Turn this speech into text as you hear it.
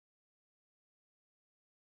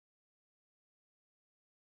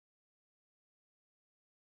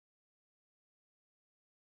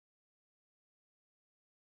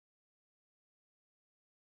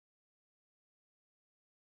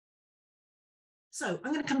So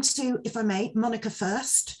I'm going to come to, if I may, Monica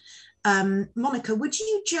first. Monica, would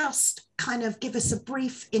you just kind of give us a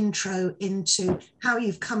brief intro into how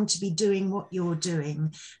you've come to be doing what you're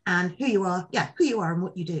doing and who you are? Yeah, who you are and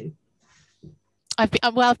what you do.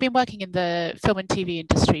 I've been working in the film and TV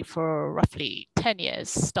industry for roughly 10 years.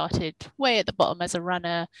 Started way at the bottom as a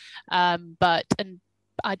runner, but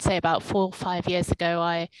I'd say about 4 or 5 years ago,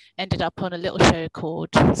 I ended up on a little show called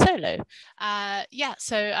Solo.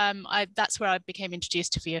 That's where I became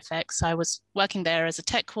introduced to VFX. I was working there as a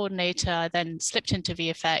tech coordinator. I then slipped into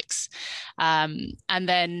VFX. And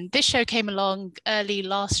then this show came along early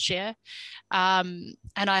last year. And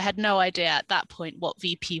I had no idea at that point what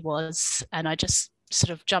VP was. And I just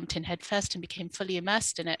sort of jumped in headfirst and became fully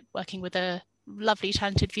immersed in it, working with a lovely,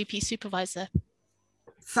 talented VP supervisor.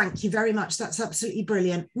 Thank you very much. That's absolutely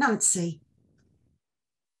brilliant. Nancy.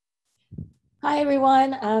 Hi,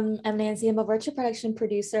 everyone. I'm Nancy. I'm a virtual production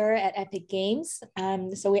producer at Epic Games.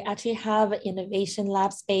 So we actually have an innovation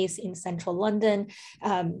lab space in central London.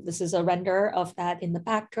 This is a render of that in the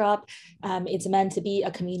backdrop. It's meant to be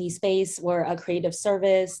a community space or a creative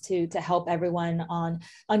service to help everyone on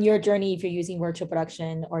your journey if you're using virtual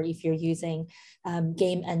production or if you're using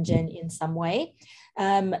game engine in some way.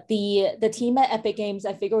 The team at Epic Games,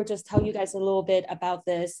 I figure, just tell you guys a little bit about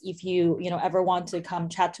this if you ever want to come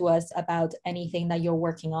chat to us about anything that you're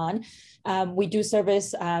working on. We do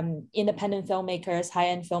service independent filmmakers,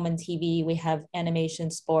 high-end film and TV. We have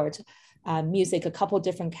animation, sport, music, a couple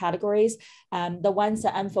different categories. The ones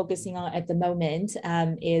that I'm focusing on at the moment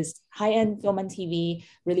is high-end film and TV,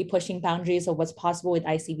 really pushing boundaries of what's possible with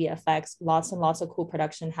ICVFX. Lots and lots of cool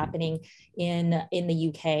production happening in the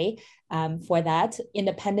UK. For that,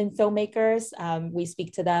 independent filmmakers, we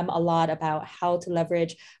speak to them a lot about how to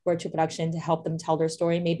leverage virtual production to help them tell their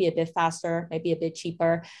story, maybe a bit faster, maybe a bit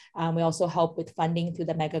cheaper. We also help with funding through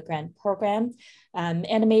the Mega Grant program.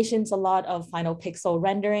 Animation's a lot of final pixel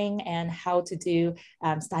rendering and how to do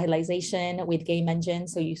stylization with game engine.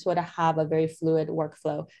 So you sort of have a very fluid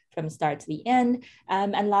workflow from start to the end.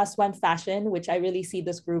 And last one, fashion, which I really see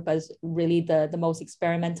this group as really the most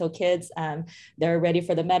experimental kids. They're ready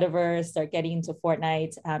for the metaverse, they're getting into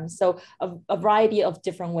Fortnite. So a variety of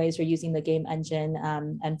different ways we're using the game engine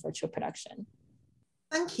and virtual production.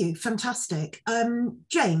 Thank you, fantastic.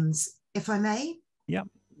 James, if I may. Yeah.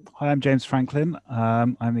 Hi, I'm James Franklin.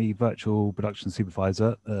 I'm the virtual production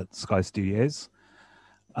supervisor at Sky Studios.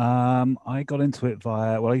 I got into it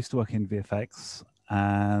I used to work in VFX,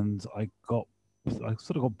 and I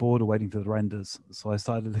sort of got bored of waiting for the renders. So I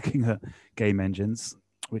started looking at game engines,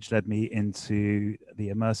 which led me into the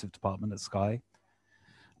immersive department at Sky.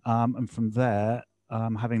 And from there,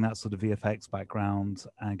 having that sort of VFX background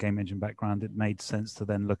and game engine background, it made sense to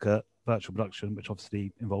then look at virtual production, which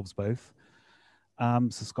obviously involves both. So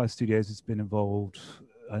Sky Studios has been involved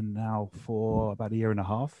now for about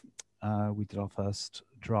 1.5 years. We did our first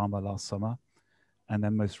drama last summer. And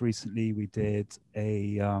then most recently, we did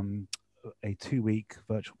a 2-week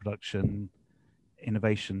virtual production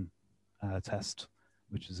innovation test,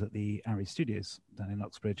 which is at the Ari Studios down in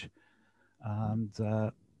Uxbridge. And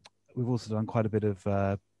we've also done quite a bit of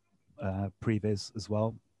previs as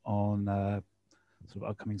well on sort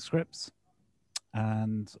of upcoming scripts.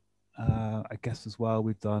 And I guess as well,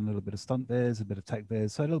 we've done a little bit of stunt viz, a bit of tech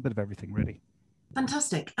viz, so a little bit of everything really.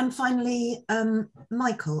 Fantastic. And finally,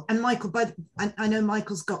 Michael. And Michael, I know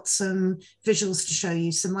Michael's got some visuals to show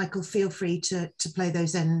you, so Michael, feel free to play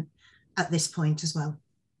those in at this point as well.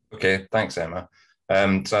 Okay, thanks, Emma.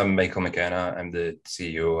 So I'm Michael McKenna. I'm the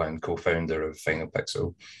CEO and co-founder of Final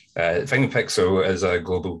Pixel. Final Pixel is a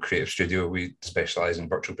global creative studio. We specialize in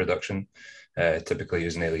virtual production, typically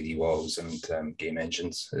using LED walls and game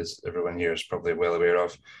engines, as everyone here is probably well aware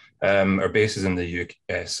of. Our base is in the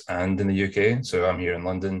US and in the UK. So I'm here in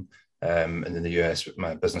London, and in the US,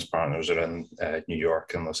 my business partners are in New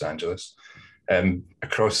York and Los Angeles. We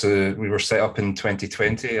were set up in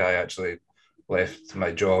 2020. I actually left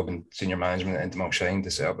my job in senior management at Intimal Shine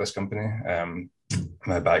to set up this company.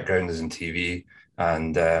 My background is in TV,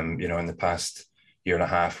 and in the past 1.5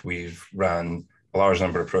 years, we've ran a large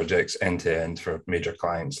number of projects end to end for major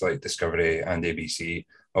clients like Discovery and ABC,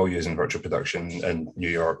 all using virtual production in New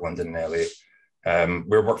York, London, and LA.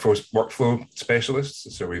 We're workflow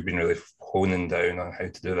specialists, so we've been really honing down on how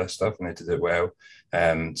to do this stuff and how to do it well.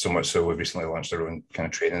 So much so we've recently launched our own kind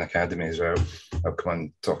of training academy as well. I'll come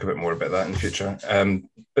and talk a bit more about that in the future.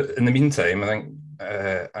 But in the meantime, I think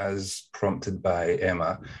as prompted by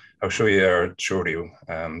Emma, I'll show you our showreel,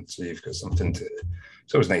 so you've got something to.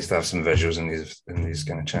 It's always nice to have some visuals in these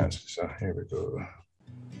kind of chats. So here we go.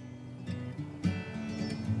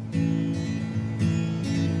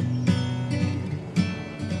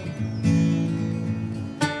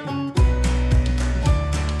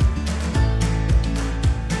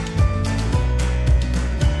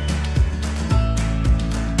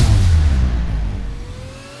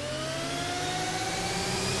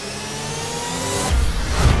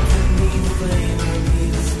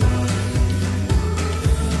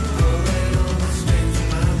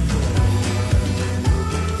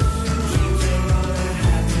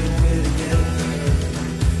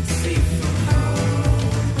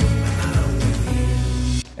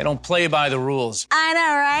 They don't play by the rules. I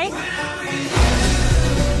know, right?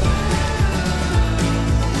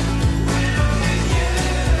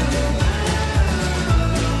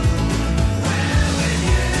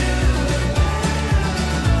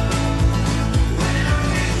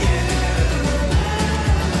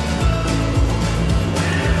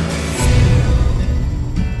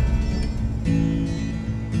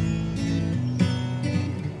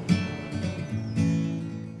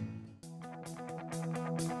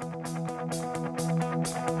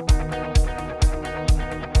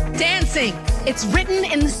 Dancing, it's written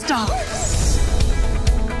in the stars.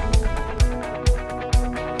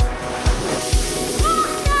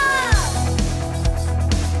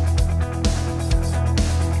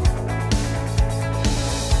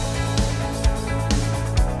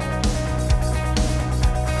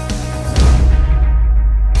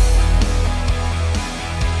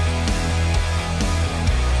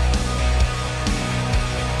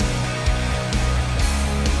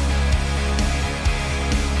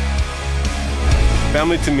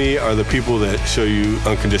 Family to me are the people that show you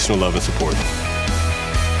unconditional love and support.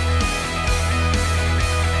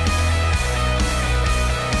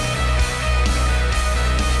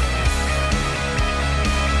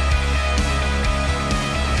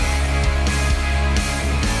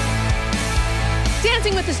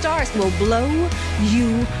 Dancing with the Stars will blow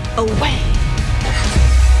you away.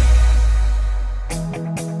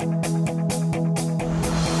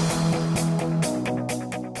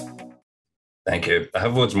 Thank you. I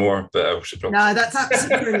have loads more, but I should probably... No, that's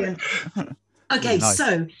absolutely brilliant. Okay, Nice.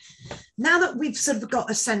 so now that we've sort of got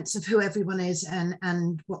a sense of who everyone is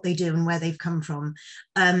and what they do and where they've come from,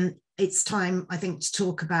 it's time, I think, to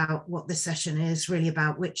talk about what this session is really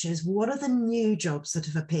about, which is what are the new jobs that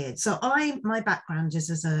have appeared. So my background is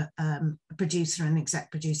as a producer and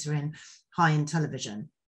exec producer in high-end television.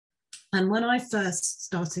 And when I first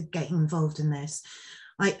started getting involved in this,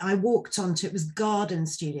 I walked onto, it was Garden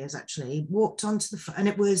Studios actually, walked onto and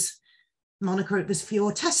it was, Monica, it was for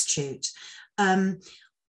your test shoot. All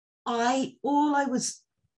I was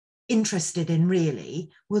interested in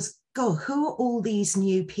really was, God, who are all these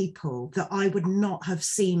new people that I would not have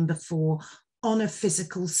seen before on a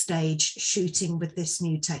physical stage shooting with this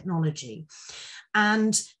new technology?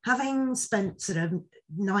 And having spent sort of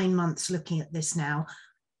 9 months looking at this now,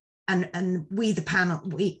 and me and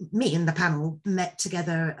the panel met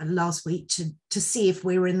together last week to see if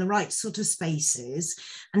we were in the right sort of spaces.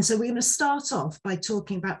 And so we're going to start off by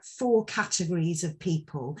talking about 4 categories of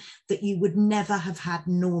people that you would never have had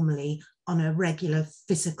normally on a regular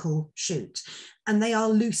physical shoot. And they are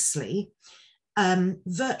loosely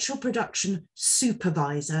virtual production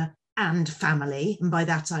supervisor and family. And by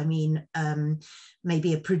that, I mean,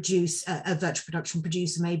 maybe a virtual production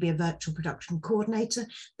producer, maybe a virtual production coordinator.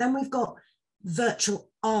 Then we've got virtual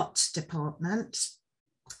art department.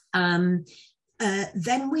 Then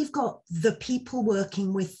we've got the people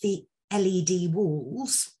working with the LED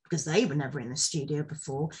walls, because they were never in the studio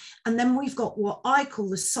before. And then we've got what I call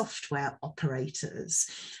the software operators.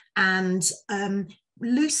 And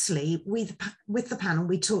loosely, with the panel,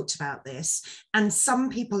 we talked about this, and some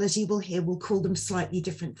people, as you will hear, will call them slightly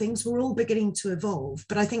different things. We're all beginning to evolve,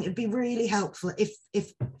 but I think it'd be really helpful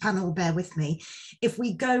if panel, bear with me, if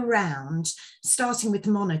we go round, starting with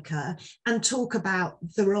Monica, and talk about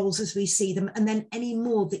the roles as we see them, and then any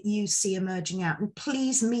more that you see emerging out. And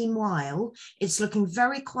please, meanwhile, it's looking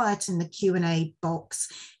very quiet in the Q&A box.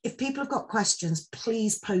 If people have got questions,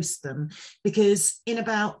 please post them, because in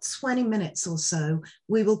about 20 minutes or so,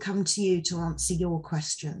 we will come to you to answer your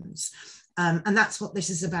questions. And that's what this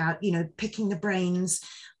is about, you know, picking the brains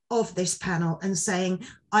of this panel and saying,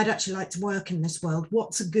 I'd actually like to work in this world.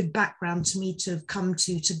 What's a good background to me to have come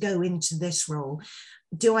to go into this role?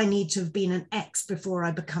 Do I need to have been an X before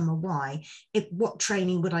I become a Y? What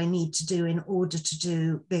training would I need to do in order to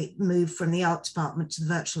do the move from the art department to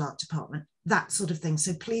the virtual art department? That sort of thing.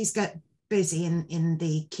 So please get busy in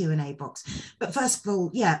the Q&A box. But first of all,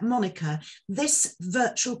 yeah, Monica, this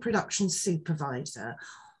virtual production supervisor,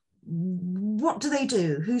 what do they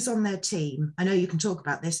do? Who's on their team? I know you can talk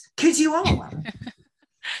about this because you are one.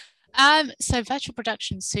 So virtual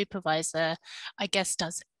production supervisor, I guess,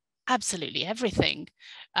 does absolutely everything.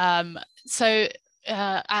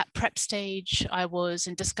 At prep stage, I was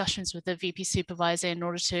in discussions with the VP supervisor in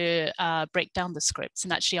order to break down the scripts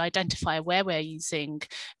and actually identify where we're using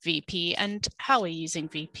VP and how we're using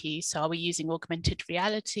VP. So are we using augmented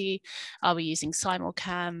reality? Are we using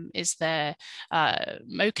simulcam? Is there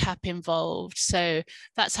mocap involved? So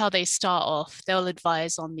that's how they start off. They'll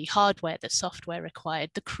advise on the hardware, the software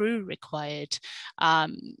required, the crew required.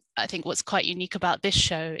 I think what's quite unique about this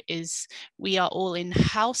show is we are all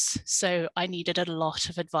in-house, so I needed a lot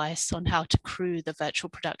of advice on how to crew the virtual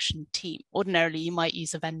production team. Ordinarily, you might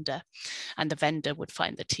use a vendor, and the vendor would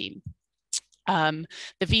find the team. The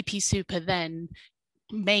VP Super then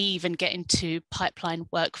may even get into pipeline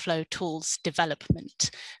workflow tools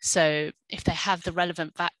development. So if they have the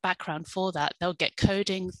relevant background for that, they'll get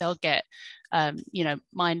coding, they'll get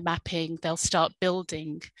mind mapping, they'll start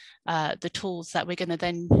building the tools that we're going to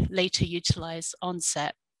then later utilize on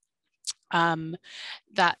set.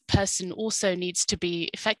 That person also needs to be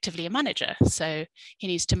effectively a manager. So he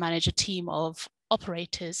needs to manage a team of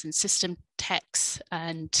operators and system techs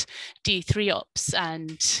and D3 ops.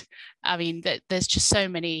 And I mean, there's just so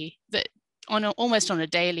many that almost on a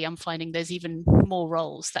daily, I'm finding there's even more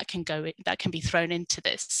roles that can be thrown into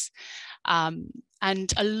this.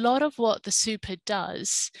 And a lot of what the Super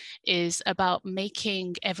does is about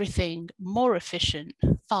making everything more efficient,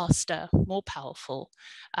 faster, more powerful,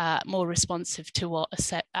 more responsive to what a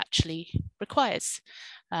set actually requires.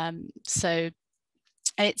 So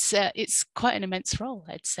it's quite an immense role,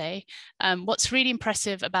 I'd say. What's really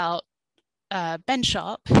impressive about Ben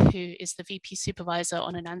Sharp, who is the VP supervisor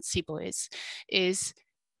on Anansi Boys, is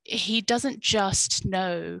he doesn't just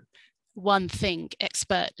know one thing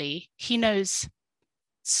expertly. He knows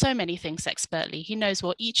so many things expertly. He knows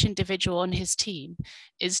what each individual on his team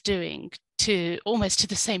is doing to almost to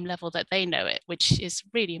the same level that they know it, which is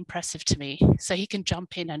really impressive to me. So he can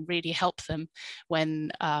jump in and really help them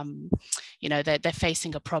when they're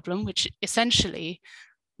facing a problem, which essentially,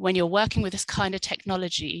 when you're working with this kind of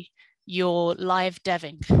technology, you're live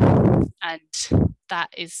deving, and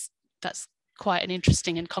that's quite an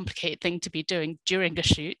interesting and complicated thing to be doing during a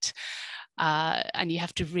shoot. And you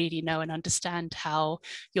have to really know and understand how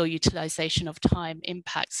your utilization of time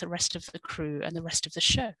impacts the rest of the crew and the rest of the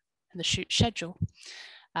show and the shoot schedule.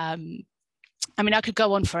 I mean, I could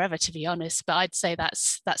go on forever, to be honest, but I'd say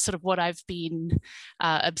that's sort of what I've been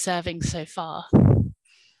observing so far.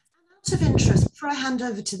 Out of interest, before I hand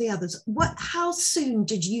over to the others, how soon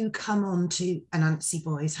did you come on to Anansi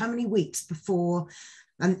Boys? How many weeks before?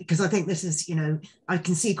 And because I think this is, I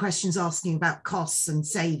can see questions asking about costs and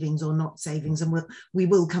savings or not savings, and we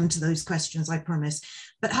will come to those questions, I promise.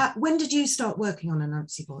 But when did you start working on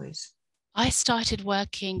Anansi Boys? I started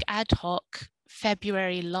working ad hoc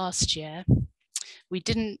February last year. We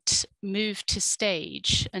didn't move to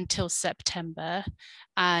stage until September,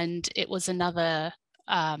 and it was another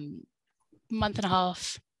month and a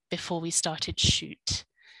half before we started shoot.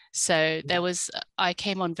 So I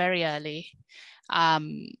came on very early.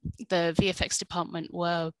 The VFX department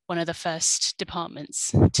were one of the first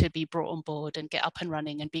departments to be brought on board and get up and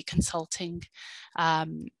running and be consulting.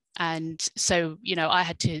 And so, I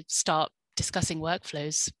had to start discussing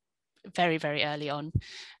workflows very, very early on,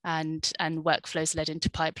 and workflows led into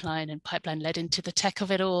pipeline, and pipeline led into the tech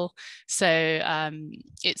of it all. So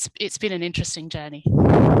it's been an interesting journey.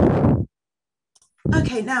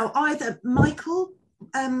 Okay, now either Michael,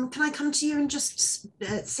 can I come to you and just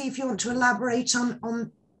see if you want to elaborate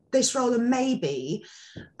on this role, and maybe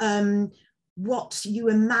what you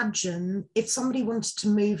imagine if somebody wanted to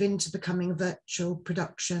move into becoming a virtual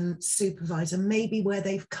production supervisor, maybe where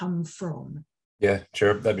they've come from? Yeah,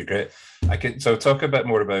 sure, that'd be great. So talk a bit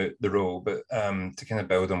more about the role, but to kind of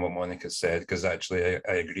build on what Monica said, because actually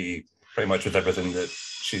I agree pretty much with everything that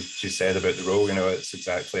she said about the role. It's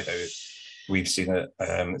exactly how we've seen it.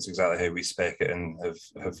 It's exactly how we spec it, and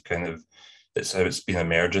have kind of, it's how it's been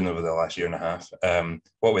emerging over the last year and a half.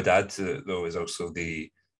 What we'd add to it, though, is also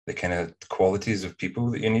the kind of qualities of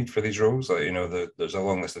people that you need for these roles. Like, there's a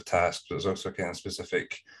long list of tasks, but there's also a kind of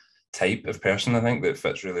specific type of person, I think, that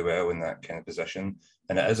fits really well in that kind of position.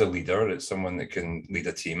 And it is a leader. It's someone that can lead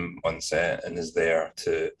a team on set and is there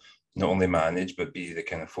to not only manage, but be the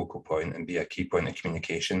kind of focal point and be a key point of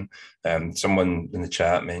communication. Someone in the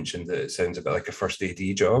chat mentioned that it sounds a bit like a first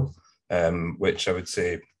AD job, which I would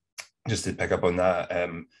say, just to pick up on that,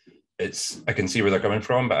 I can see where they're coming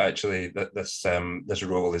from, but actually this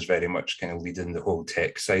role is very much kind of leading the whole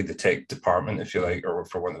tech side, the tech department, if you like, or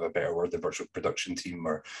for want of a better word, the virtual production team,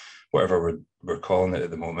 or whatever we're calling it at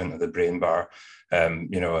the moment, or the brain bar.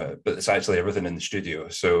 But it's actually everything in the studio.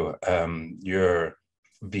 So your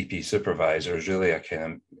VP supervisor is really a kind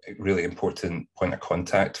of really important point of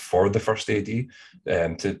contact for the first AD,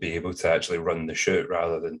 to be able to actually run the shoot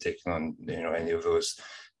rather than taking on any of those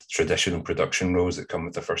traditional production roles that come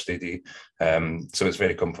with the first AD. So it's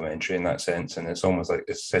very complementary in that sense, and it's almost like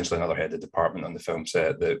it's essentially another head of department on the film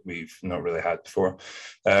set that we've not really had before.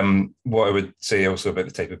 What I would say also about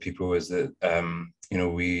the type of people is that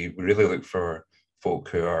we really look for folk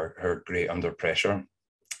who are great under pressure.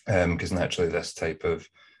 because naturally this type of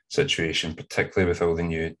situation, particularly with all the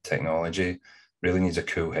new technology, really needs a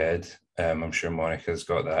cool head. I'm sure Monica's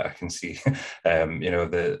got that. I can see,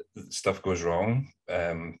 the stuff goes wrong,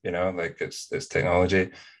 like it's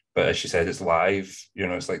technology, but as she said, it's live,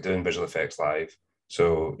 it's like doing visual effects live.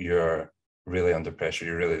 So you're really under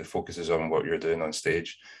pressure. The focus is on what you're doing on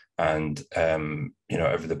stage. And,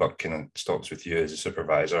 every the buck kind of stops with you as a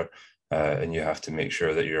supervisor. And you have to make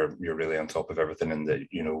sure that you're really on top of everything, and that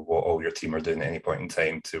what all your team are doing at any point in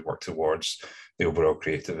time to work towards the overall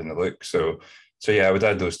creative and the look. So yeah, I would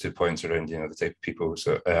add those 2 points around the type of people.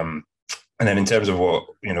 So and then in terms of what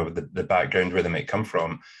the background where they might come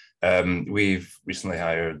from, we've recently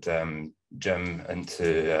hired Jim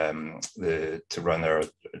into to run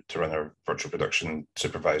our virtual production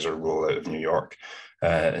supervisor role out of New York,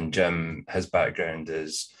 and Jim, his background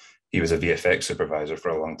is, he was a VFX supervisor for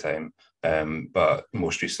a long time, but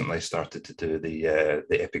most recently started to do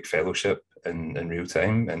the Epic Fellowship in real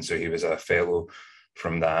time, and so he was a fellow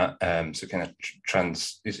from that. So kind of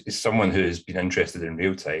is someone who's been interested in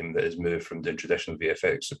real time, that has moved from the traditional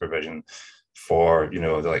VFX supervision for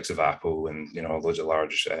the likes of Apple and loads of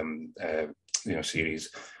large series,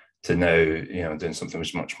 to now doing something which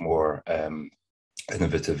is much more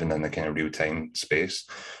innovative and in the kind of real-time space.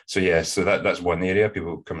 So yeah, so that's one area,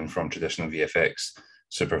 people coming from traditional VFX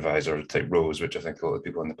supervisor type roles, which I think a lot of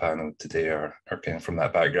people on the panel today are kind of from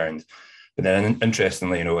that background. But then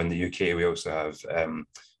interestingly, in the UK, we also have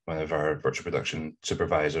one of our virtual production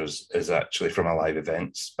supervisors is actually from a live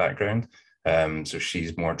events background. So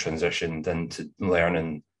she's more transitioned into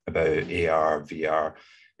learning about AR, VR,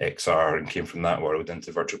 XR, and came from that world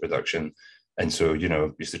into virtual production. And so,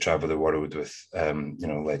 used to travel the world with,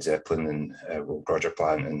 Led Zeppelin and Roger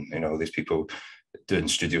Plant and, all these people doing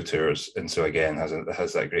studio tours. And so again,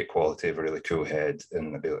 has that great quality of a really cool head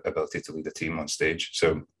and ability to lead a team on stage.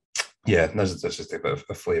 So yeah, that's just a bit of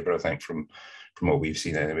a flavour, I think, from what we've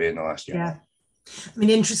seen anyway in the last year. Yeah. I mean,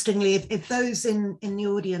 interestingly, if those in the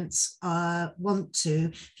audience want to,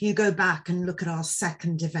 if you go back and look at our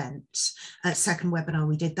second event, second webinar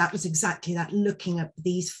we did, that was exactly that, looking at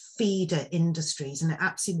these feeder industries, and it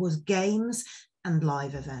absolutely was games and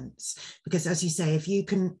live events. Because as you say, if you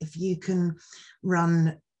can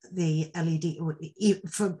run the LED, or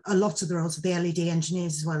for a lot of the roles of the LED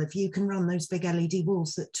engineers as well, if you can run those big LED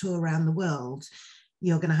walls that tour around the world,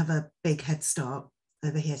 you're going to have a big head start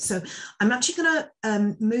over here. So I'm actually going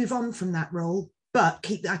to move on from that role, but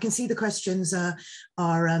I can see the questions are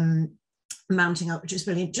mounting up, which is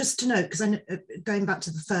brilliant. Just to note, because going back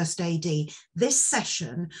to the first AD, this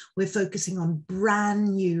session, we're focusing on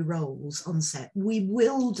brand new roles on set. We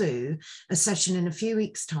will do a session in a few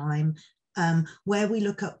weeks' time where we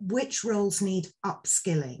look at which roles need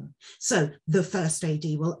upskilling. So the first AD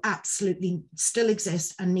will absolutely still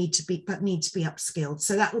exist and need to be upskilled.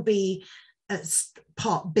 So that will be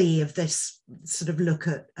part B of this sort of look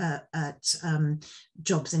at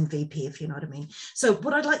jobs in VP, if you know what I mean. So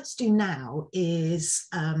what I'd like to do now is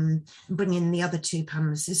bring in the other two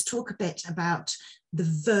panelists, is talk a bit about the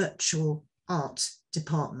virtual art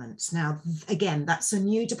departments. Now, again, that's a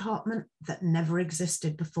new department that never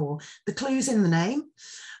existed before. The clue's in the name.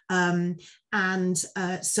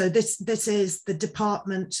 So this is the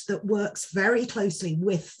department that works very closely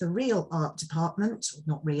with the real art department,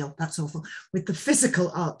 not real, that's awful, with the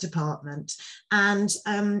physical art department. And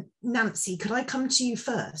Nancy, could I come to you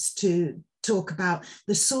first to talk about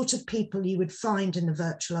the sort of people you would find in the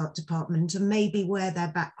virtual art department and maybe where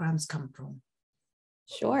their backgrounds come from?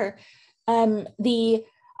 Sure.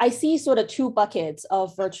 I see sort of two buckets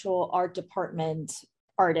of virtual art department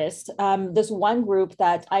artists. This one group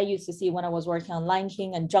that I used to see when I was working on Lion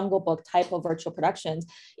King and Jungle Book type of virtual productions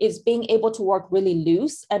is being able to work really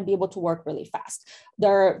loose and be able to work really fast.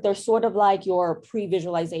 They're sort of like your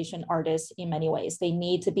pre-visualization artists in many ways. They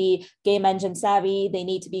need to be game engine savvy. They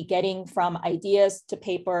need to be getting from ideas to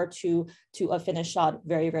paper to a finished shot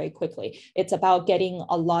very, very quickly. It's about getting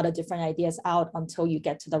a lot of different ideas out until you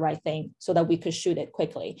get to the right thing so that we could shoot it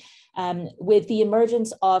quickly. With the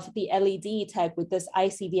emergence of the LED tech, with this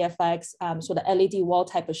ICVFX, so the LED wall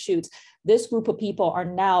type of shoots, this group of people are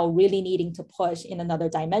now really needing to push in another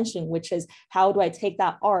dimension, which is how do I take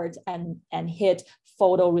that art and hit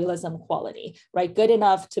photorealism quality, right? Good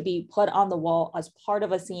enough to be put on the wall as part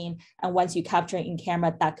of a scene. And once you capture it in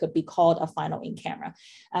camera, that could be called a final in camera.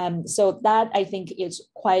 So that I think is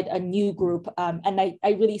quite a new group. And I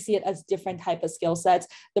really see it as different type of skill sets.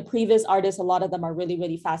 The previous artists, a lot of them are really,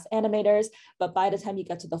 really fast animators. But by the time you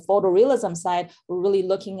get to the photorealism side, we're really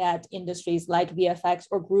looking at industries like VFX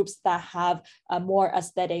or groups that have more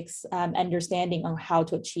aesthetics understanding on how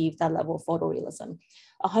to achieve that level of photorealism.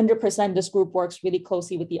 100%, this group works really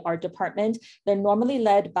closely with the art department. They're normally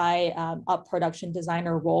led by a production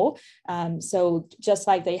designer role. So just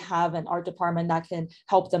like they have an art department that can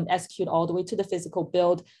help them execute all the way to the physical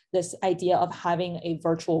build, this idea of having a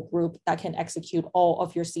virtual group that can execute all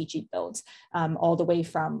of your CG builds, all the way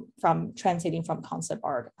from translating from concept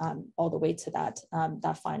art all the way to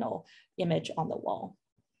that final image on the wall.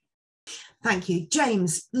 Thank you.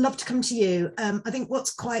 James, love to come to you. I think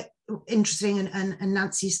what's quite interesting, and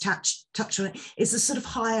Nancy's touched on it, is the sort of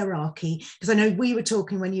hierarchy, because I know we were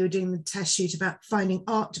talking when you were doing the test shoot about finding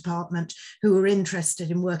art department who were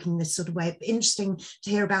interested in working this sort of way. Interesting to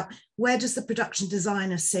hear about where does the production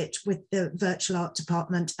designer sit with the virtual art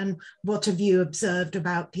department, and what have you observed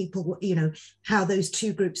about people, you know, how those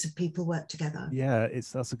two groups of people work together? Yeah,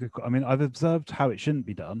 that's a good. I mean, I've observed how it shouldn't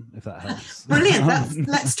be done, if that helps. Brilliant.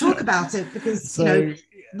 Let's talk about it, because so, you know,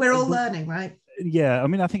 we're all learning, right? Yeah, I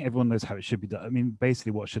mean, I think everyone knows how it should be done. I mean,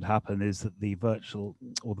 basically what should happen is that the virtual,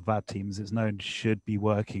 or the VAD team as it's known, should be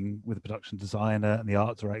working with the production designer and the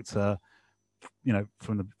art director, you know,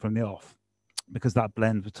 from the off, because that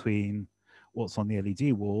blend between what's on the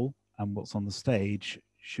LED wall and what's on the stage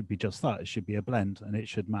should be just that. It should be a blend, and it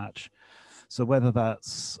should match. So whether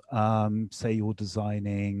that's, say you're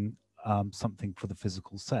designing something for the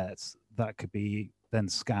physical sets, that could be then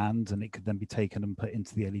scanned, and it could then be taken and put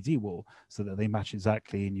into the LED wall so that they match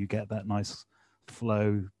exactly, and you get that nice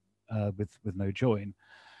flow with no join.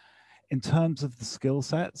 In terms of the skill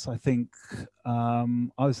sets, I think I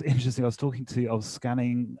was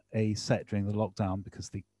scanning a set during the lockdown because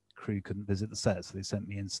the crew couldn't visit the set, so they sent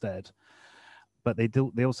me instead. But they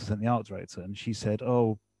also sent the art director, and she said,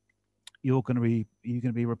 "Oh, you're going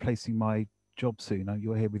to be replacing my job soon.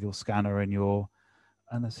 You're here with your scanner and your."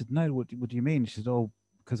 And I said, "No, what do you mean?" She said, "Oh,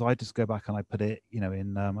 because I just go back and I put it, you know,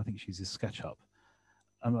 in, I think she uses SketchUp."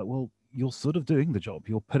 I'm like, "Well, you're sort of doing the job.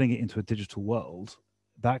 You're putting it into a digital world.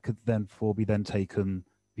 That could then be taken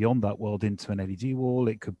beyond that world into an LED wall.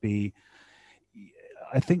 It could be,"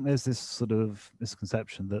 I think there's this sort of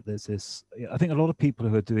misconception that there's this, I think a lot of people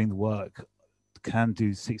who are doing the work can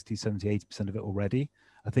do 60, 70, 80% of it already.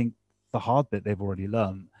 I think the hard bit they've already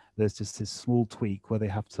learned. There's just this small tweak where they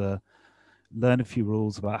have to learn a few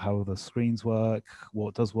rules about how the screens work,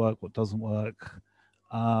 what does work, what doesn't work.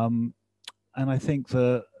 And I think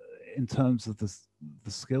that in terms of the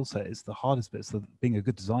skill set, it's the hardest bit, so being a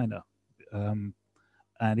good designer. And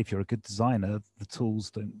if you're a good designer, the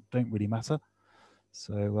tools don't really matter.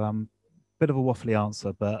 So bit of a waffly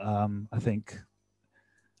answer, but I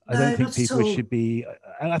don't think people should be,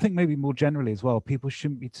 and I think maybe more generally as well, people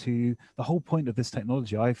shouldn't be the whole point of this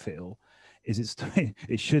technology, I feel, is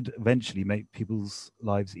it should eventually make people's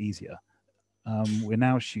lives easier. We're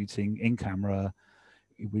now shooting in camera.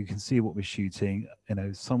 We can see what we're shooting. You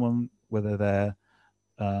know, someone, whether they're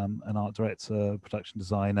an art director, production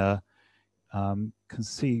designer, can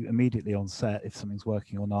see immediately on set if something's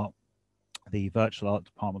working or not. The virtual art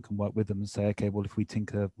department can work with them and say, okay, well, if we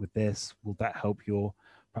tinker with this, will that help your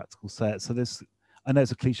practical set? So this, I know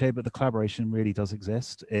it's a cliche, but the collaboration really does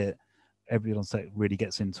exist. Everyone on set really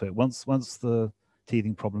gets into it. Once the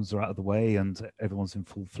teething problems are out of the way and everyone's in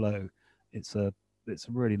full flow, it's a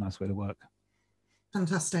really nice way to work.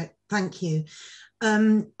 Fantastic, thank you.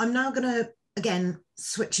 I'm now going to again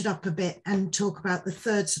switch it up a bit and talk about the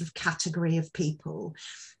third sort of category of people.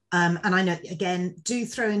 And I know, again, do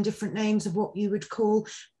throw in different names of what you would call,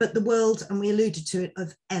 but the world, and we alluded to it,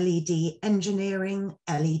 of LED engineering,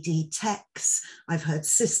 LED techs. I've heard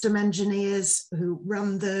system engineers who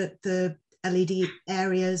run the LED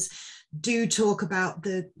areas do talk about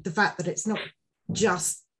the fact that it's not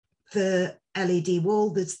just the LED wall,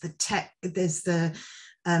 there's the tech, there's the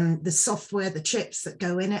software, the chips that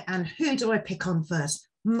go in it. And who do I pick on first?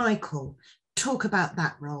 Michael, talk about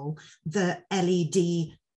that role, the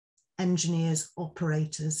LED engineers,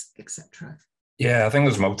 operators, etc. Yeah, I think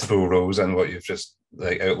there's multiple roles in what you've just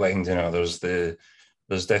outlined. You know, there's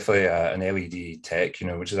definitely an LED tech, you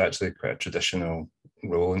know, which is actually quite a traditional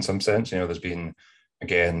role in some sense. You know, there's been,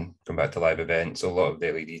 again, going back to live events, a lot of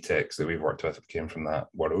the LED techs that we've worked with came from that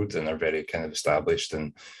world and are very kind of established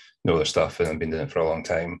and know their stuff and have been doing it for a long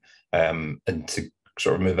time. And to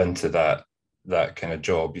sort of move into that kind of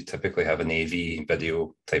job, you typically have an AV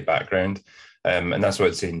video type background. And that's what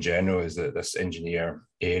I'd say in general, is that this engineer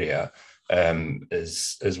area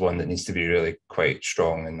is one that needs to be really quite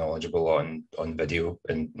strong and knowledgeable on video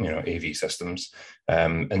and, you know, AV systems.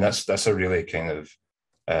 And that's a really kind of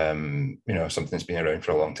something that's been around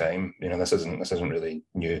for a long time. This isn't really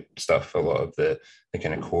new stuff. A lot of the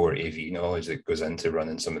kind of core AV knowledge that goes into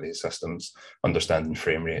running some of these systems, understanding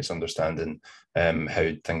frame rates, understanding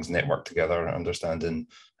how things network together, understanding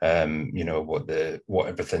what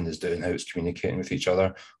everything is doing, how it's communicating with each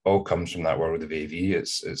other, all comes from that world of AV.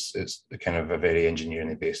 It's kind of a very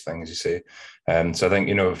engineering based thing, as you say. So I think,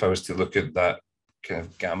 if I was to look at that kind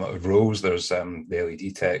of gamut of roles, there's the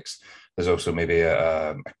LED techs. There's also maybe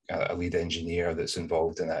a lead engineer that's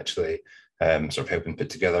involved in actually sort of helping put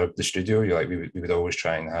together the studio. We would always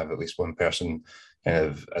try and have at least one person kind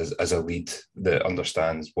of as a lead that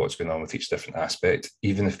understands what's going on with each different aspect,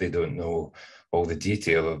 even if they don't know all the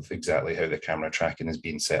detail of exactly how the camera tracking is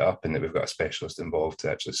being set up, and that we've got a specialist involved to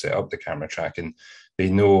actually set up the camera tracking. They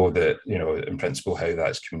know that, in principle, how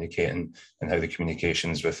that's communicating and how the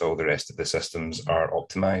communications with all the rest of the systems are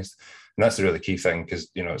optimized. And that's the really key thing, because,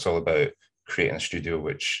 it's all about creating a studio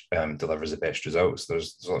which delivers the best results.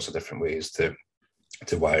 There's lots of different ways to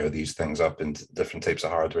wire these things up into different types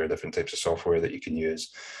of hardware, different types of software that you can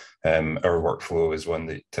use. Our workflow is one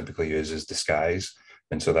that typically uses Disguise.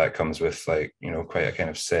 And so that comes with quite a kind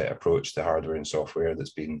of set approach to hardware and software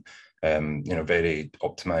that's been very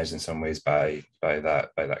optimized in some ways by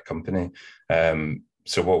that company.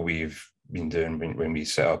 So what we've been doing when we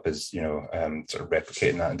set up is sort of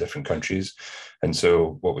replicating that in different countries. And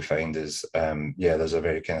so what we find is there's a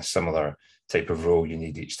very kind of similar type of role you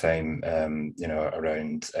need each time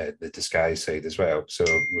around the Disguise side as well. So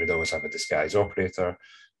we'd always have a Disguise operator.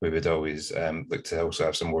 We would always look to also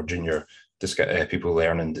have some more junior people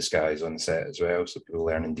learning Disguise on the set as well, so people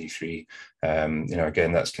learning D3.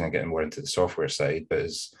 Again, that's kind of getting more into the software side, but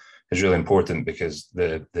is really important, because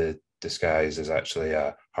the Disguise is actually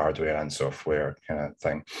a hardware and software kind of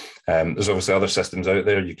thing. There's obviously other systems out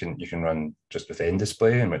there you can run just with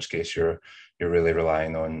N-Display, in which case you're really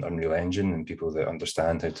relying on Unreal Engine and people that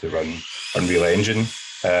understand how to run Unreal Engine,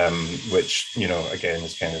 which again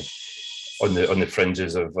is kind of on the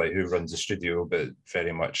fringes of who runs the studio, but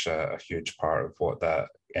very much a huge part of what that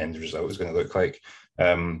end result is going to look like.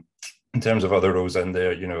 In terms of other roles in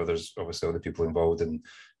there, there's obviously other people involved in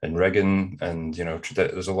rigging, and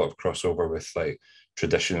there's a lot of crossover with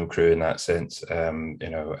traditional crew in that sense.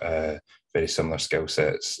 Very similar skill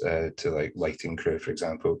sets to lighting crew, for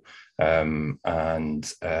example. I'm trying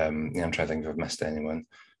to think if I've missed anyone.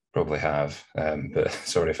 Probably have, but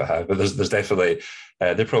sorry if I have. But there's definitely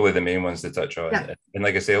they're probably the main ones to touch on. Yeah. And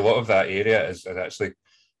like I say, a lot of that area is actually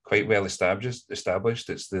quite well established.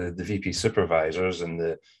 It's the VP supervisors and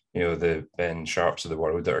the Ben Sharps of the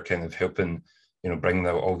world that are kind of helping bring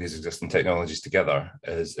all these existing technologies together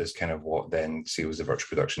is kind of what then seals the virtual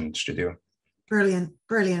production studio. Brilliant.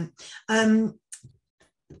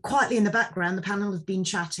 Quietly in the background, the panel have been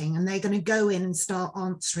chatting, and they're going to go in and start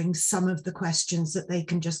answering some of the questions that they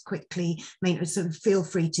can just quickly make. So feel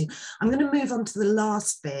free to. I'm going to move on to the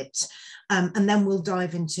last bit, and then we'll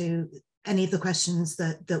dive into any of the questions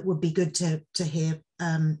that would be good to hear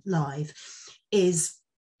live. Is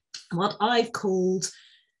what I've called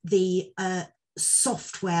the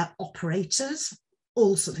software operators.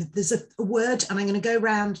 Also, there's a word, and I'm going to go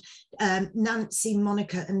around Nancy,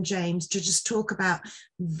 Monica, and James to just talk about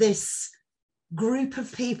this group of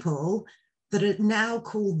people that are now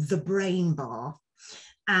called the Brain Bar.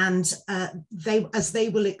 And as they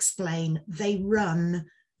will explain, they run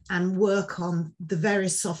and work on the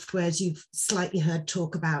various softwares you've slightly heard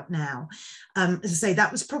talk about now. As I say,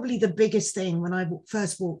 that was probably the biggest thing when I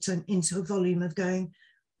first walked into a volume of going,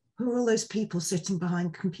 who are all those people sitting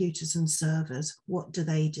behind computers and servers? What do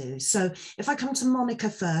they do? So if I come to Monica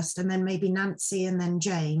first, and then maybe Nancy, and then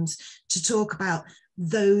James, to talk about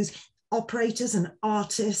those operators and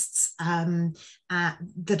artists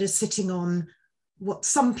that are sitting on what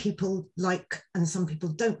some people like and some people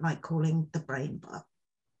don't like calling the brain bar.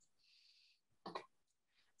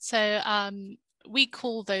 So we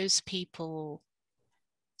call those people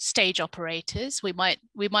stage operators. We might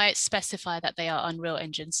specify that they are Unreal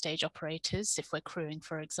Engine stage operators if we're crewing,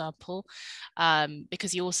 for example,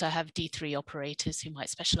 because you also have D3 operators who might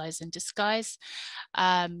specialize in Disguise.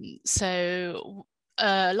 So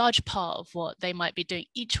a large part of what they might be doing,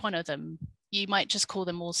 each one of them, you might just call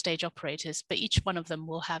them all stage operators, but each one of them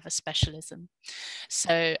will have a specialism.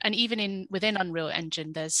 So, and even within Unreal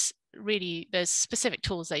Engine, there's specific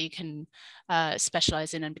tools that you can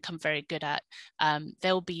specialize in and become very good at.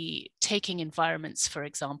 They'll be taking environments, for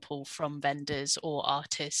example, from vendors or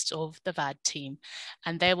artists or the VAD team,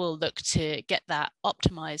 and they will look to get that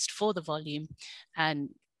optimized for the volume and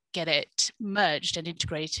get it merged and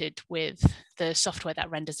integrated with the software that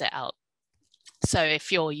renders it out. So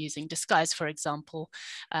if you're using Disguise, for example,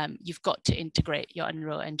 you've got to integrate your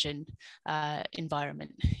Unreal Engine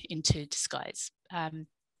environment into Disguise.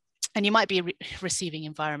 And you might be receiving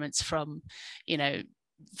environments from,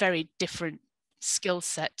 very different skill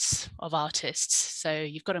sets of artists. So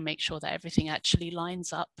you've got to make sure that everything actually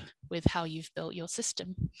lines up with how you've built your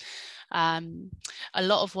system. A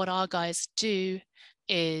lot of what our guys do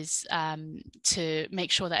is to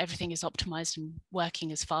make sure that everything is optimized and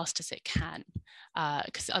working as fast as it can,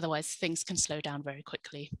 because otherwise things can slow down very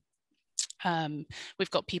quickly.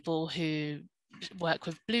 We've got people who work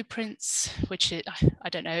with blueprints, which is, I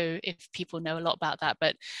don't know if people know a lot about that,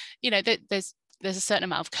 but there's a certain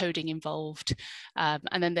amount of coding involved.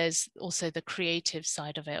 And then there's also the creative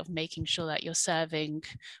side of it, of making sure that you're serving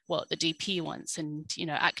what the DP wants and,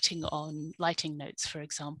 acting on lighting notes, for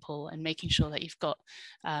example, and making sure that you've got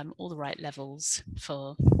all the right levels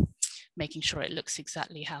for making sure it looks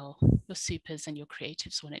exactly how your supers and your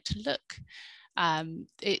creatives want it to look.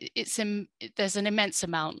 There's an immense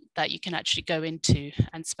amount that you can actually go into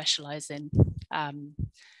and specialize in.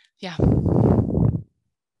 Yeah.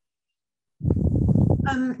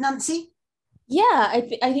 Nancy? Yeah, I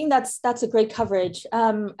think that's a great coverage.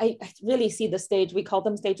 I really see the stage. We call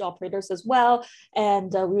them stage operators as well,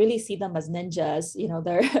 and we really see them as ninjas.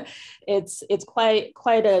 It's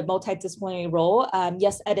quite a multidisciplinary role.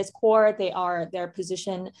 Yes, at its core, they're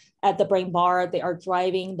positioned at the brain bar. They are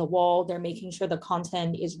driving the wall. They're making sure the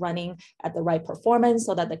content is running at the right performance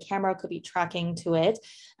so that the camera could be tracking to it.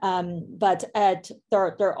 But there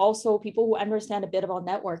are also people who understand a bit about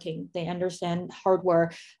networking. They understand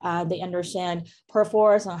hardware. They understand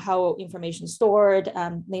perforce on how information is stored.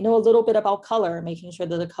 They know a little bit about color, making sure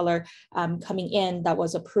that the color coming in that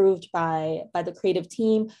was approved by the creative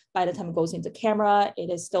team, by the time it goes into camera,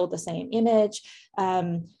 it is still the same image.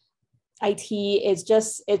 IT is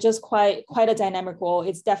just quite a dynamic role.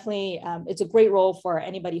 It's definitely it's a great role for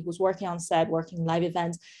anybody who's working on set, working live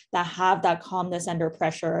events, that have that calmness under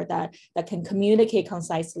pressure, that can communicate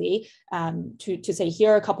concisely, to say,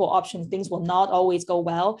 here are a couple options. Things will not always go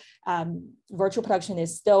well. Virtual production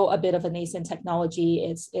is still a bit of a nascent technology.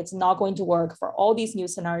 It's not going to work for all these new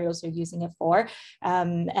scenarios you're using it for,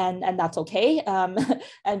 and that's okay.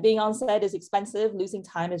 And being on set is expensive. Losing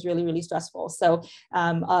time is really, really stressful. So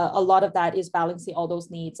a lot of that is balancing all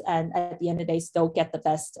those needs, and at the end of the day, still get the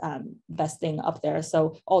best thing up there,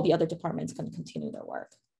 so all the other departments can continue their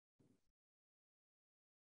work.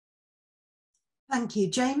 Thank you,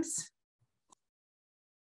 James.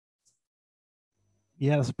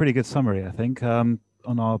 Yeah, that's a pretty good summary, I think. On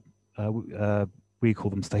our, we call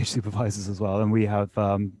them stage supervisors as well, and we have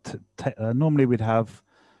normally we'd have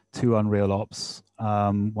 2 Unreal Ops,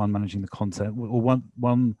 one managing the content, or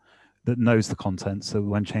one that knows the content. So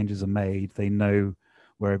when changes are made, they know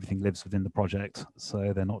where everything lives within the project.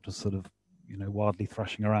 So they're not just sort of, wildly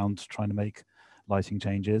thrashing around trying to make lighting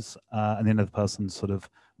changes. And the other person's sort of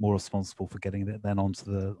more responsible for getting it then onto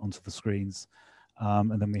the screens.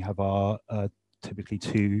 And then we have our typically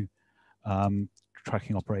 2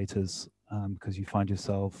 tracking operators, because you find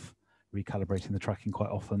yourself recalibrating the tracking quite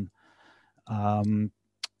often.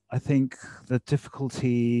 I think the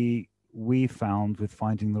difficulty we found with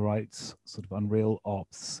finding the right sort of Unreal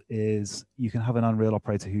Ops is you can have an Unreal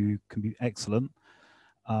operator who can be excellent,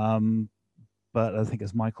 but I think,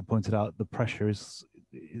 as Michael pointed out, the pressure is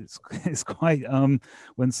quite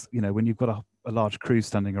when you've got a large crew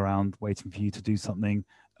standing around waiting for you to do something,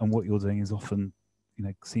 and what you're doing is often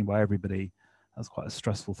seen by everybody. That's quite a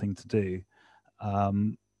stressful thing to do.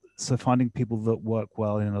 So finding people that work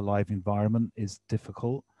well in a live environment is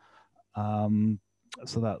difficult.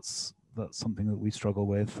 So that's something that we struggle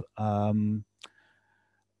with.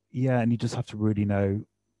 Yeah, and you just have to really know,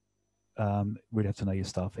 your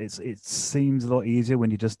stuff. It seems a lot easier when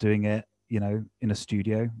you're just doing it, in a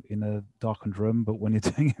studio, in a darkened room. But when you're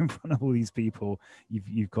doing it in front of all these people,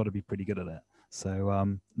 you've got to be pretty good at it.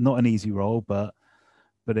 So not an easy role, but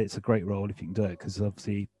it's a great role if you can do it, because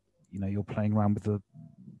obviously, you're playing around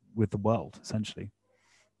with the world essentially.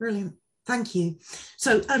 Brilliant. Thank you.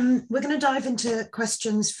 So we're going to dive into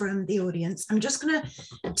questions from the audience. I'm just going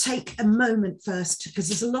to take a moment first, because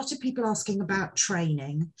there's a lot of people asking about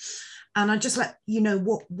training. And I just let you know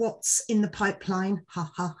what's in the pipeline,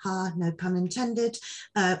 no pun intended,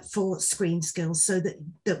 for ScreenSkills, so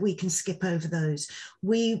that we can skip over those.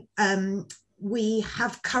 We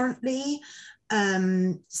have currently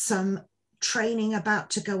some training about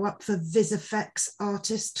to go up for VisFX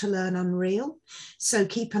artists to learn Unreal. So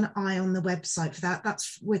keep an eye on the website for that.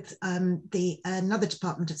 That's with another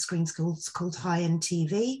department at ScreenSkills called High End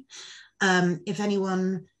TV. If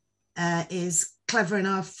anyone is clever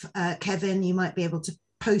enough, Kevin, you might be able to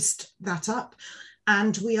post that up.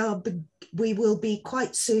 And we will be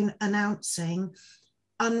quite soon announcing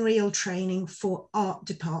Unreal training for art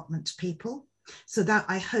department people. So that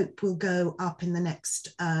I hope will go up in the next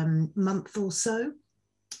month or so.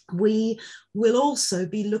 We will also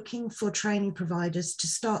be looking for training providers to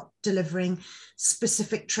start delivering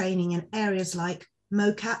specific training in areas like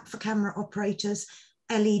mocap for camera operators,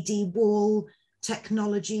 LED wall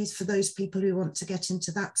technologies for those people who want to get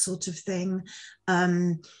into that sort of thing.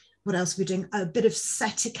 What else are we doing? A bit of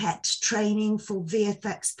set etiquette training for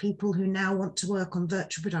VFX people who now want to work on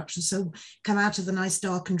virtual production. So come out of the nice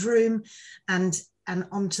darkened room and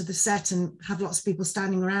onto the set and have lots of people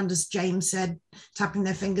standing around, as James said, tapping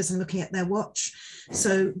their fingers and looking at their watch.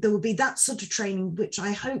 So there will be that sort of training, which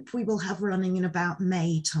I hope we will have running in about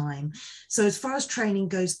May time. So as far as training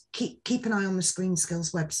goes, keep an eye on the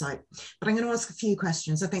ScreenSkills website. But I'm going to ask a few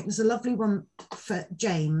questions. I think there's a lovely one for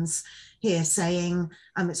James here saying,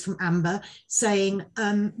 it's from Amber, saying,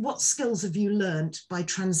 what skills have you learned by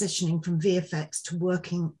transitioning from VFX to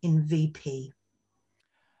working in VP?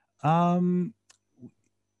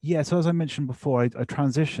 Yeah, so as I mentioned before, I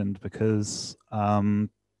transitioned because I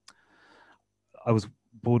was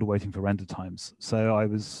bored of waiting for render times. So I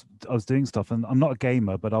was doing stuff, and I'm not a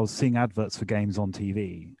gamer, but I was seeing adverts for games on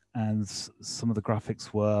TV, and some of the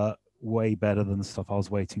graphics were way better than the stuff I was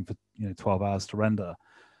waiting for 12 hours to render.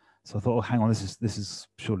 So I thought, oh, hang on, this is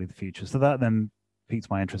surely the future. So that then piqued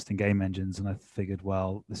my interest in game engines, and I figured,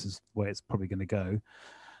 well, this is where it's probably going to go.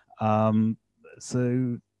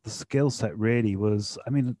 So the skill set really was, I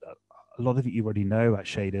mean, a lot of it you already know about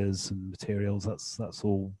shaders and materials. That's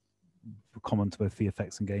all common to both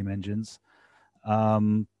VFX and game engines.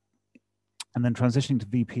 And then transitioning to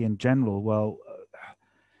VP in general, well,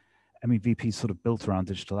 I mean, VP is sort of built around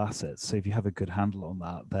digital assets. So if you have a good handle on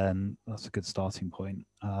that, then that's a good starting point.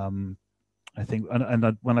 I think,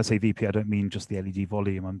 and when I say VP, I don't mean just the LED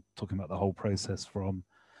volume. I'm talking about the whole process from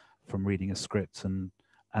reading a script and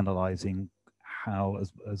analyzing how,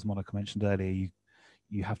 as Monica mentioned earlier,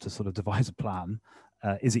 you have to sort of devise a plan.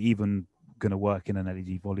 Is it even going to work in an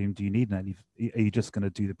LED volume? Do you need an LED? Are you just going to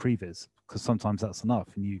do the previs? Because sometimes that's enough,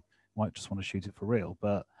 and you might just want to shoot it for real.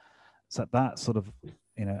 But so that sort of,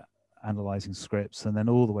 analyzing scripts, and then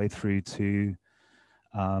all the way through to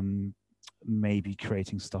maybe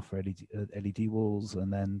creating stuff for LED walls,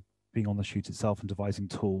 and then being on the shoot itself and devising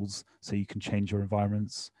tools so you can change your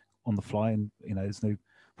environments on the fly. And there's no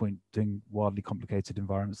point doing wildly complicated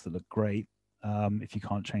environments that look great if you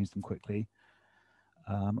can't change them quickly.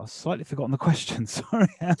 I've slightly forgotten the question. Sorry.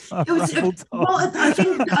 I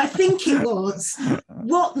think it was,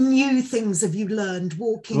 what new things have you learned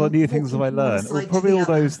walking? What new things have I learned? Well, probably all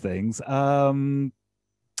those things. I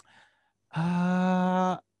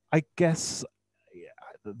guess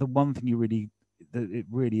the one thing it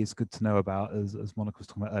really is good to know about, as Monica was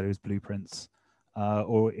talking about earlier, is blueprints.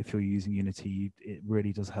 Or if you're using Unity, it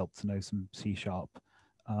really does help to know some C#.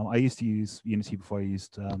 I used to use Unity before I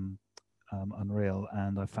used Unreal,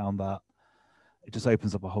 and I found that it just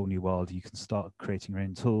opens up a whole new world. You can start creating your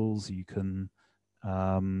own tools. You can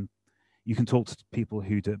talk to people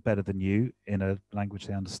who do it better than you in a language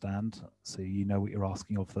they understand, so you know what you're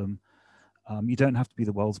asking of them. You don't have to be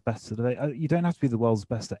the world's best at it. You don't have to be the world's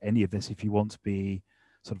best at any of this if you want to be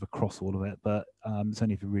sort of across all of it, but it's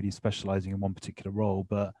only if you're really specializing in one particular role.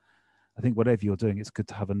 But I think whatever you're doing, it's good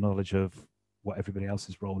to have a knowledge of what everybody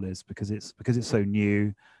else's role is, because it's so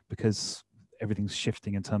new, because everything's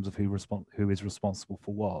shifting in terms of who is responsible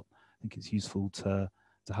for what. I think it's useful to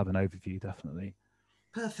have an overview, definitely.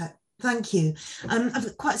 Perfect. Thank you.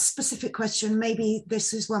 I've quite a specific question. Maybe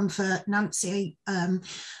this is one for Nancy.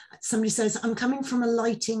 Somebody says, I'm coming from a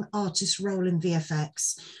lighting artist role in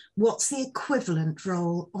VFX. What's the equivalent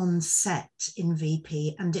role on set in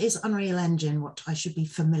VP? And is Unreal Engine what I should be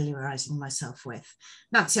familiarizing myself with?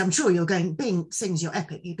 Nancy, I'm sure you're going, seeing as you're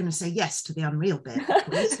Epic, you're going to say yes to the Unreal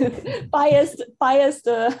bit. biased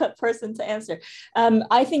person to answer.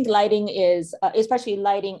 I think lighting is, especially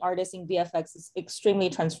lighting artists in VFX, is extremely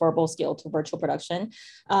transferable skill to virtual production.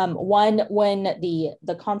 When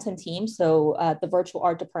the content team, so the virtual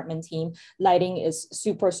art department team, lighting is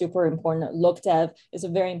super, super important. Look dev is a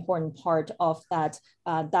very important part of that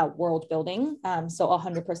world building. So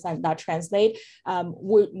 100% that translate.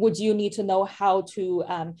 Would you need to know how to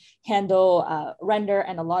handle render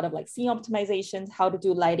and a lot of like scene optimizations, how to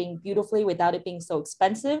do lighting beautifully without it being so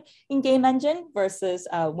expensive in game engine versus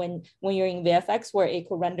when you're in VFX where it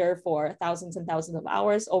could render for thousands and thousands of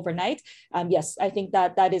hours overnight. Yes, I think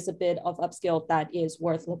that is a bit of upskill that is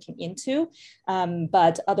worth looking into.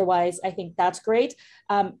 But otherwise, I think that's great.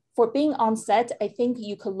 For being on set, I think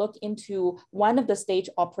you could look into one of the stage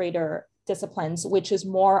operator disciplines, which is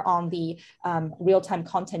more on the real-time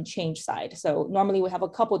content change side. So normally we have a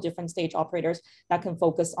couple different stage operators that can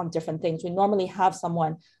focus on different things. We normally have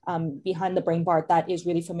someone behind the brain bar that is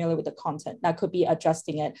really familiar with the content that could be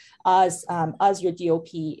adjusting it as your DOP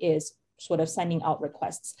is sort of sending out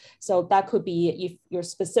requests. So that could be, if you're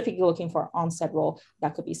specifically looking for an on-set role,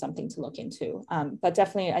 that could be something to look into. But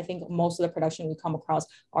definitely, I think most of the production we come across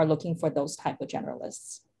are looking for those type of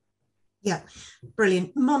generalists. Yeah,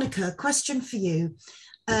 brilliant. Monica, question for you.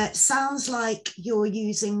 Sounds like you're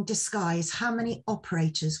using Disguise. How many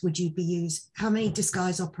operators would you be using? How many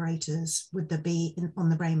Disguise operators would there be on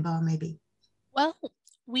the brain bar maybe? Well,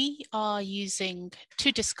 we are using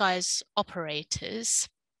 2 Disguise operators.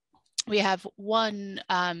 We have one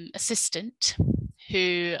assistant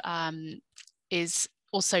who is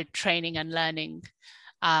also training and learning,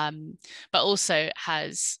 but also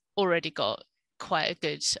has already got quite a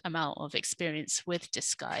good amount of experience with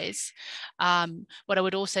Disguise. What I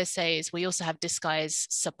would also say is we also have Disguise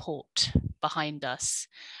support behind us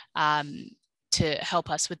to help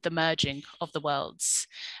us with the merging of the worlds.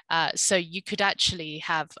 So you could actually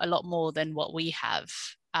have a lot more than what we have.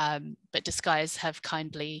 But Disguise have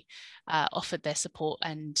kindly offered their support,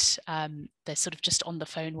 and they're sort of just on the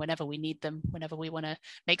phone whenever we need them, whenever we want to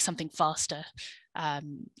make something faster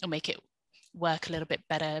or make it work a little bit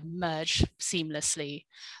better, merge seamlessly.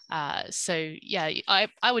 So yeah,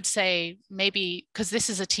 I would say maybe, because this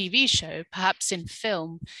is a TV show, perhaps in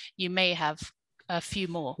film, you may have a few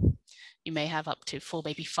more. You may have up to 4,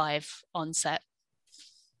 maybe 5 on set.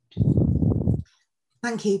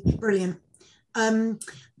 Thank you, brilliant.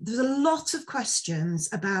 There's a lot of questions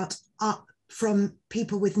about from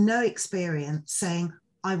people with no experience saying,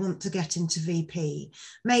 I want to get into VP.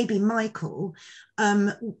 Maybe Michael,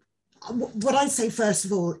 what I'd say first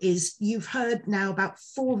of all is you've heard now about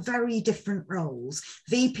 4 very different roles.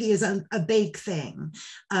 VP is a big thing.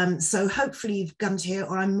 So hopefully you've come to hear,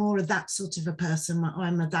 or I'm more of that sort of a person, or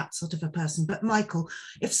I'm a that sort of a person. But Michael,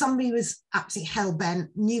 if somebody was absolutely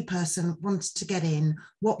hell-bent, new person, wanted to get in,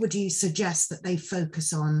 what would you suggest that they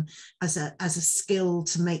focus on as a skill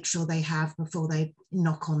to make sure they have before they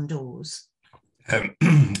knock on doors?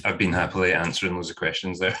 I've been happily answering loads of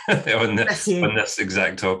questions there on this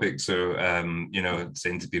exact topic. So,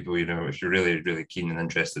 saying to people, if you're really, really keen and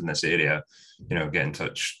interested in this area, get in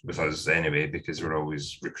touch with us anyway, because we're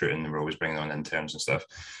always recruiting and we're always bringing on interns and stuff.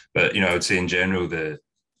 But, I would say in general,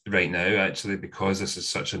 right now, actually, because this is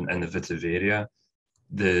such an innovative area,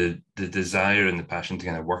 the desire and the passion to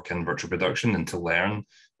kind of work in virtual production and to learn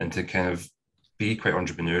and to kind of be quite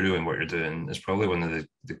entrepreneurial in what you're doing is probably one of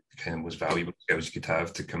the kind of most valuable skills you could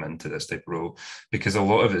have to come into this type of role, because a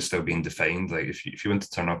lot of it's still being defined. Like if you want to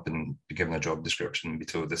turn up and be given a job description and be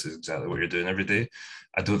told this is exactly what you're doing every day,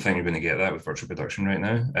 I don't think you're going to get that with virtual production right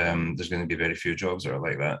now. There's going to be very few jobs that are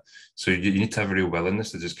like that. So you need to have a real willingness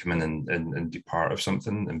to just come in and be part of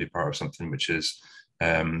something, and be part of something which is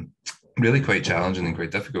really quite challenging and quite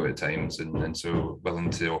difficult at times, and so willing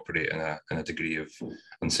to operate in a degree of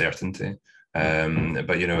uncertainty.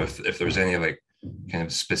 But if there was any like kind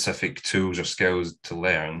of specific tools or skills to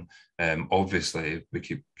learn, obviously we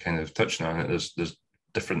keep kind of touching on it. There's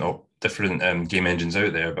different game engines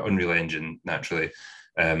out there, but Unreal Engine, naturally,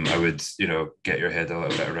 I would get your head a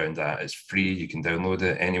little bit around that. It's free, you can download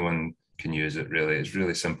it, anyone can use it. Really, it's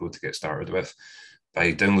really simple to get started with.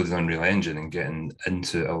 By downloading Unreal Engine and getting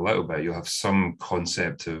into it a little bit, you'll have some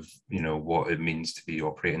concept of what it means to be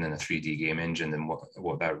operating in a 3D game engine and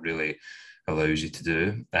what that really allows you to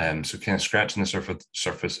do. So kind of scratching the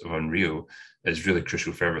surface of Unreal is really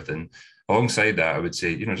crucial for everything. Alongside that, I would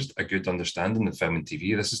say, just a good understanding of film and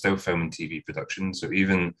TV. This is still film and TV production. So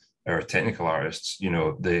even our technical artists,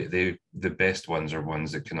 the best ones are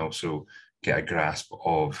ones that can also get a grasp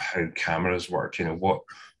of how cameras work, what,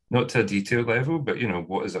 not to a detailed level, but,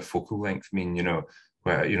 what does a focal length mean?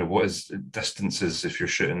 What is distances if you're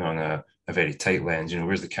shooting on a very tight lens?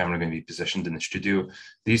 Where's the camera going to be positioned in the studio?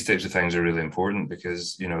 These types of things are really important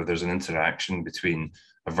because, there's an interaction between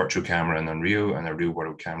a virtual camera in Unreal and a real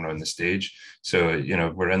world camera on the stage. So,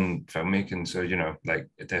 we're in filmmaking. So,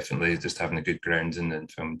 definitely just having a good grounding in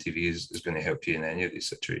film and TV is going to help you in any of these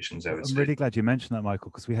situations, I would say. I'm really glad you mentioned that,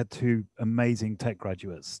 Michael, because we had 2 amazing tech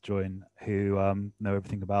graduates join who know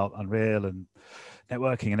everything about Unreal and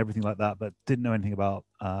networking and everything like that, but didn't know anything about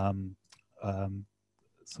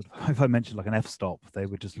sort of, if I mentioned like an f-stop, they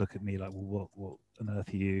would just look at me like, well, what on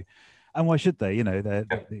earth are you? And why should they? They're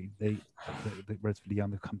relatively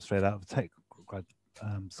young, they've come straight out of a tech grad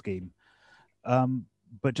scheme.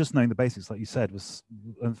 but just knowing the basics, like you said, was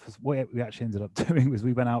what we actually ended up doing was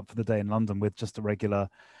we went out for the day in London with just a regular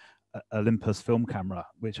Olympus film camera,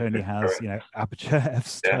 which only has, you know, aperture,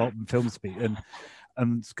 f-stop, and film speed, and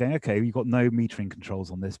going, okay, you've got no metering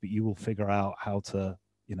controls on this, but you will figure out how to,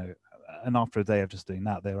 you know. And after a day of just doing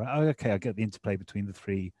that, they were, oh, okay, I get the interplay between the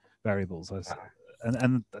three variables.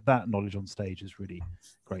 And that knowledge on stage is really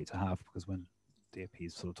great to have, because when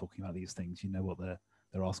DOPs sort of talking about these things, you know what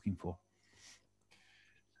they're asking for.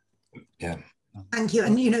 Yeah. Thank you.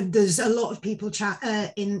 And you know, there's a lot of people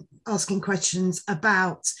in asking questions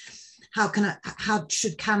about how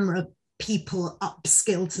should camera people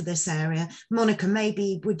upskill to this area. Monica,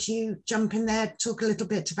 maybe would you jump in there, talk a little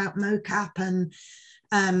bit about mocap and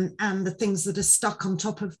the things that are stuck on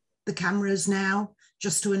top of the cameras now,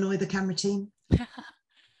 just to annoy the camera team?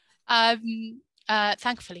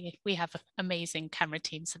 Thankfully, we have an amazing camera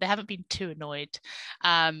team, so they haven't been too annoyed.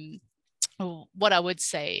 What I would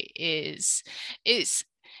say is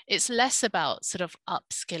it's less about sort of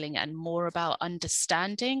upskilling and more about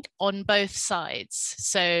understanding on both sides.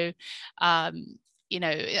 So, you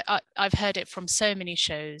know, I've heard it from so many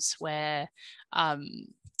shows where,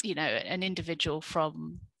 you know, an individual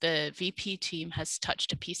from the VP team has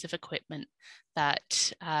touched a piece of equipment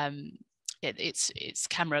that it's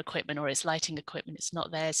camera equipment or it's lighting equipment, it's not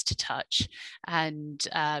theirs to touch. And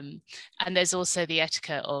there's also the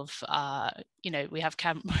etiquette of you know, we have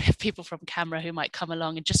people from camera who might come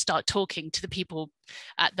along and just start talking to the people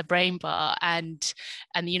at the brain bar, and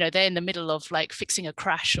you know, they're in the middle of like fixing a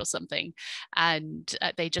crash or something, and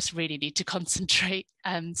they just really need to concentrate.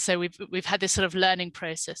 So we've had this sort of learning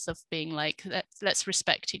process of being like, let's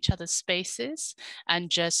respect each other's spaces and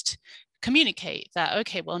just communicate that,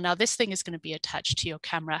 okay, well, now this thing is going to be attached to your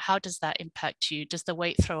camera. How does that impact you? Does the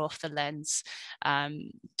weight throw off the lens?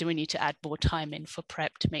 Do we need to add more time in for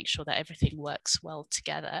prep to make sure that everything works well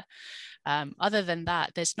together? Other than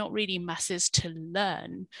that, there's not really masses to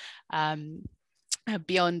learn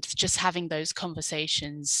beyond just having those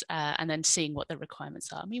conversations and then seeing what the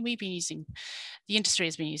requirements are. I mean, the industry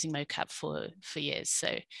has been using mocap for years,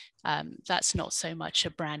 so that's not so much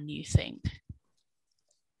a brand new thing.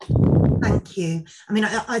 Thank you. I mean,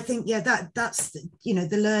 I think, yeah, that's, you know,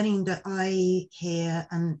 the learning that I hear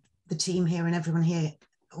and the team here and everyone here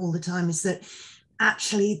all the time is that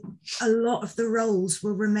actually a lot of the roles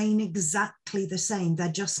will remain exactly the same.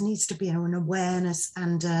 There just needs to be an awareness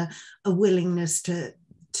and a willingness to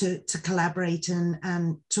collaborate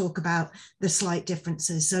and talk about the slight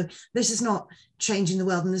differences. So this is not changing the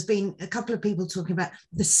world. And there's been a couple of people talking about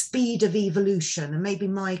the speed of evolution, and maybe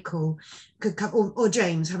Michael could come, or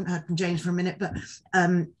James, I haven't heard from James for a minute, but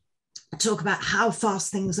talk about how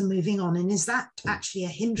fast things are moving on. And is that actually a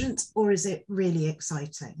hindrance, or is it really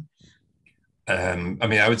exciting? I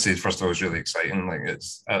mean, I would say, first of all, it's really exciting. Like,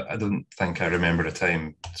 I don't think I remember a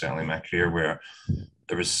time, certainly in my career, where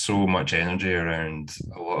there was so much energy around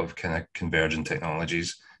a lot of kind of convergent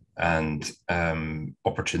technologies and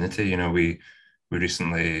opportunity. You know, we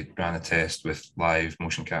recently ran a test with live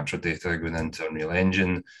motion capture data going into Unreal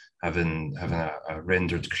Engine, having a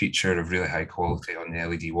rendered creature of really high quality on the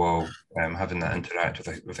LED wall, having that interact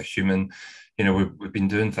with a human. You know, we've been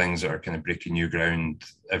doing things that are kind of breaking new ground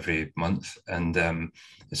every month, and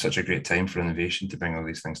it's such a great time for innovation to bring all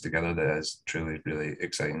these things together. That is truly, really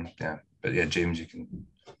exciting. Yeah, but yeah, James, you can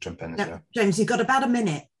jump in as well. James, you've got about a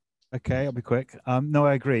minute. Okay, I'll be quick. No,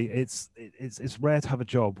 I agree. It's rare to have a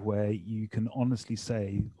job where you can honestly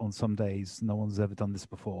say on some days no one's ever done this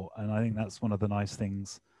before, and I think that's one of the nice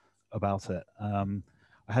things about it. I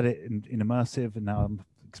had it in immersive, and now I'm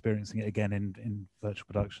experiencing it again in virtual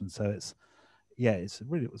production. So it's a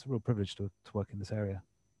real privilege to work in this area.